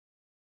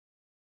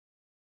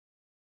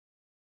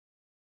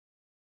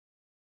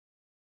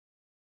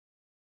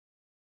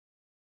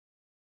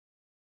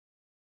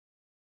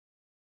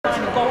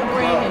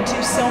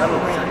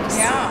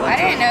Yeah, I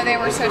didn't know they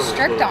were so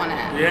strict on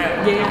it.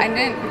 Yeah. I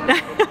didn't.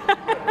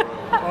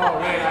 Oh,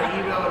 wait, I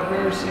emailed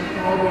her, she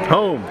called me.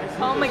 Home.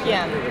 Home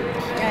again.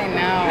 I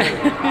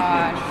know.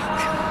 Gosh.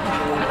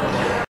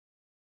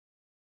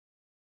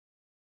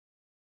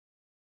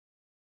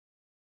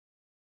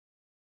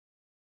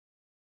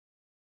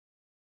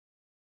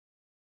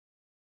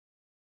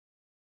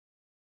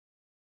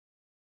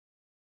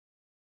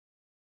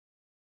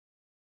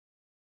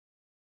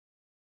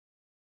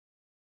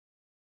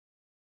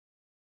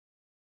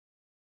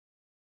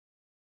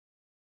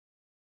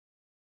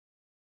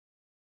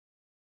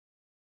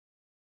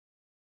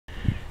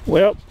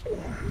 Well,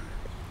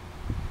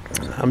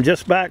 I'm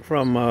just back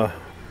from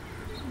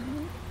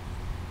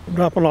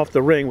dropping off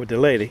the ring with the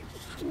lady,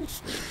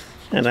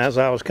 and as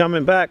I was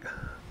coming back,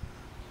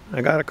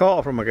 I got a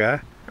call from a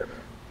guy.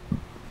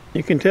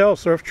 You can tell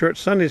Surf Church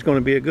Sunday's going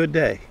to be a good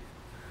day.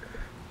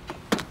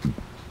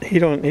 He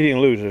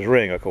didn't lose his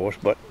ring, of course,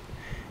 but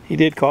he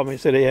did call me and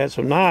said he had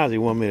some knives he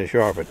wanted me to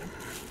sharpen.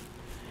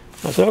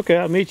 I said, okay,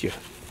 I'll meet you.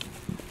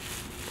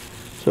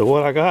 So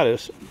what I got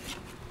is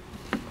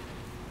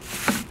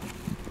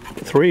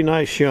 3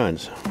 nice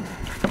shuns.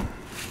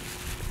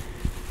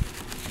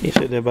 He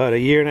said they're about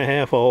 1.5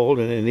 years old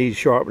and they need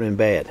sharpening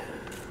bad.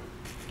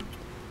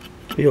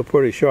 Feel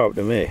pretty sharp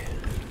to me.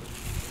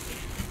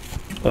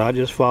 But I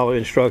just follow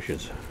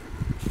instructions.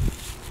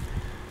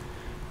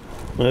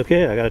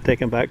 Okay, I gotta take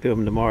him back to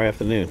him tomorrow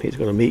afternoon. He's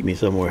gonna meet me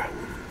somewhere.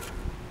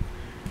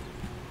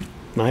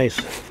 Nice,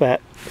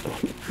 fat,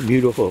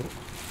 beautiful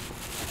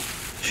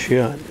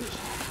shuns.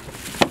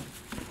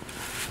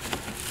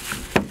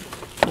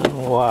 I don't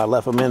know why I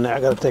left them in there. I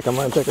gotta take them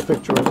out and take a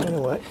picture of them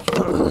anyway.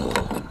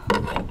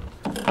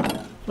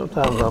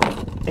 Sometimes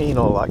I'm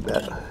anal like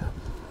that.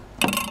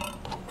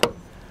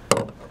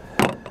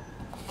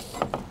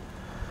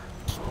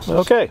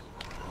 Okay,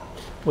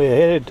 we're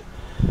headed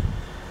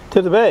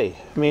to the bay,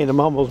 me and the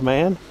Mumbles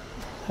man.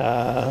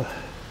 I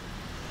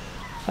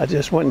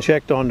just went and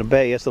checked on the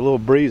bay. It's a little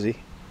breezy,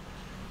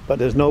 but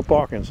there's no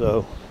parking,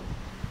 so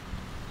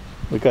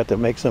we got to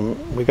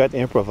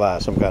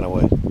improvise some kind of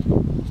way.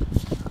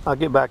 I'll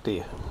get back to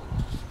you.